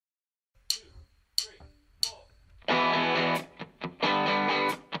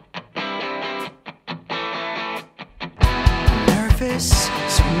nervous,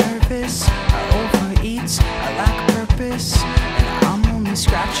 so nervous. I overeat, I lack purpose, and I'm only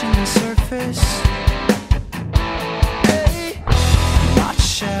scratching the surface. Hey, I'm not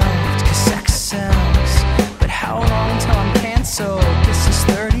shelved, cause sex sells. But how long till I'm canceled? This is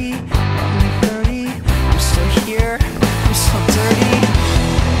 30, only 30. I'm still here, I'm still dirty.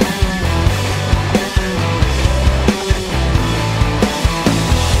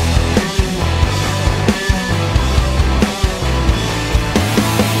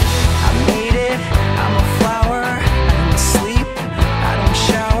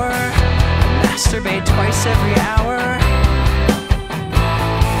 Twice every hour.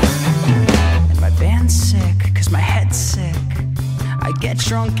 And my band's sick, cause my head's sick. I get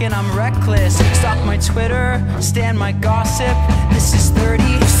drunk and I'm reckless. Stalk my Twitter, stand my gossip. This is 30,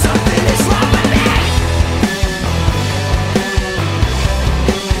 something is wrong with me.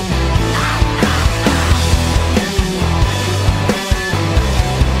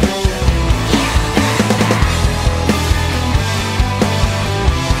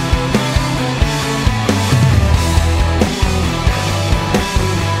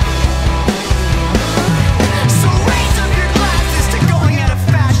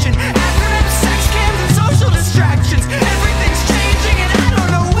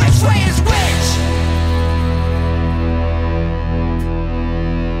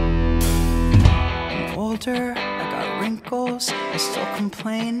 I got wrinkles, I still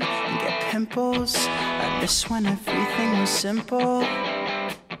complain and get pimples. I miss when everything was simple.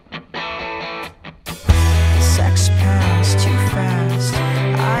 Sex passed too fast.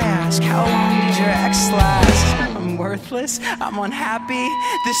 I ask, how long did your ex last? I'm worthless, I'm unhappy.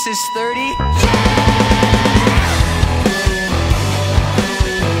 This is 30. Yeah!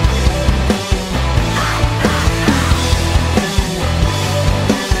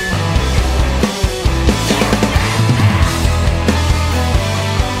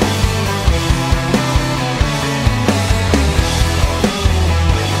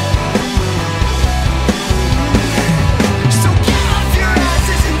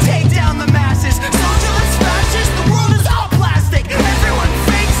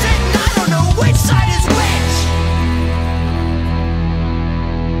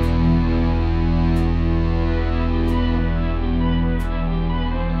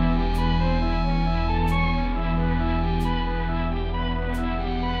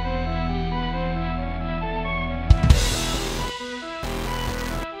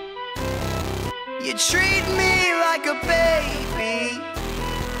 You treat me like a baby.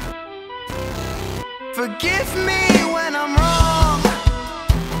 Forgive me when I'm wrong.